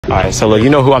Alright, so look, you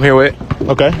know who I'm here with?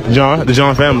 Okay, John, the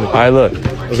Jon family. Alright, look.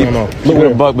 What's going on? Keep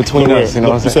it a buck between us, you know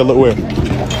what I'm saying? You said look where?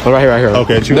 Look right here.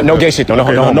 Okay, no gay shit though. No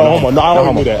homo. No, I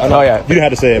don't do that. Oh yeah. You didn't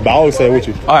have to say it, but I always say it with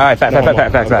you. Alright, fact.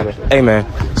 Hey man,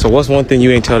 so what's one thing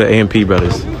you ain't tell the A&P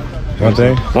brothers? One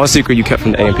thing? One secret you kept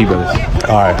from the A&P brothers.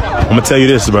 Alright, I'm gonna tell you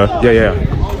this, bro. Yeah.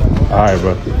 Alright,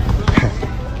 bro.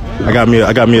 I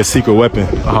got me a secret weapon.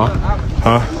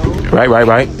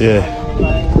 Right. Yeah.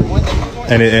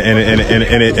 And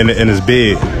it's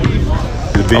big.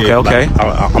 It's big. Okay.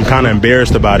 Like, I'm kind of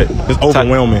embarrassed about it. It's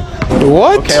overwhelming.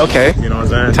 What? Okay. You know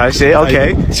what I'm saying? Type shit.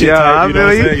 Okay. Yeah, I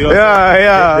feel you.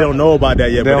 Yeah. They don't know about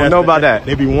that yet. They don't know about that.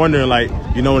 They be wondering, like,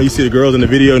 you know, when you see the girls in the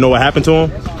video, you know what happened to them?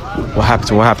 What happened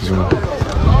to them?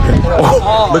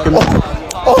 Look at me.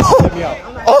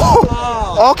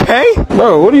 Okay.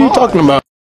 Bro, what are you talking about?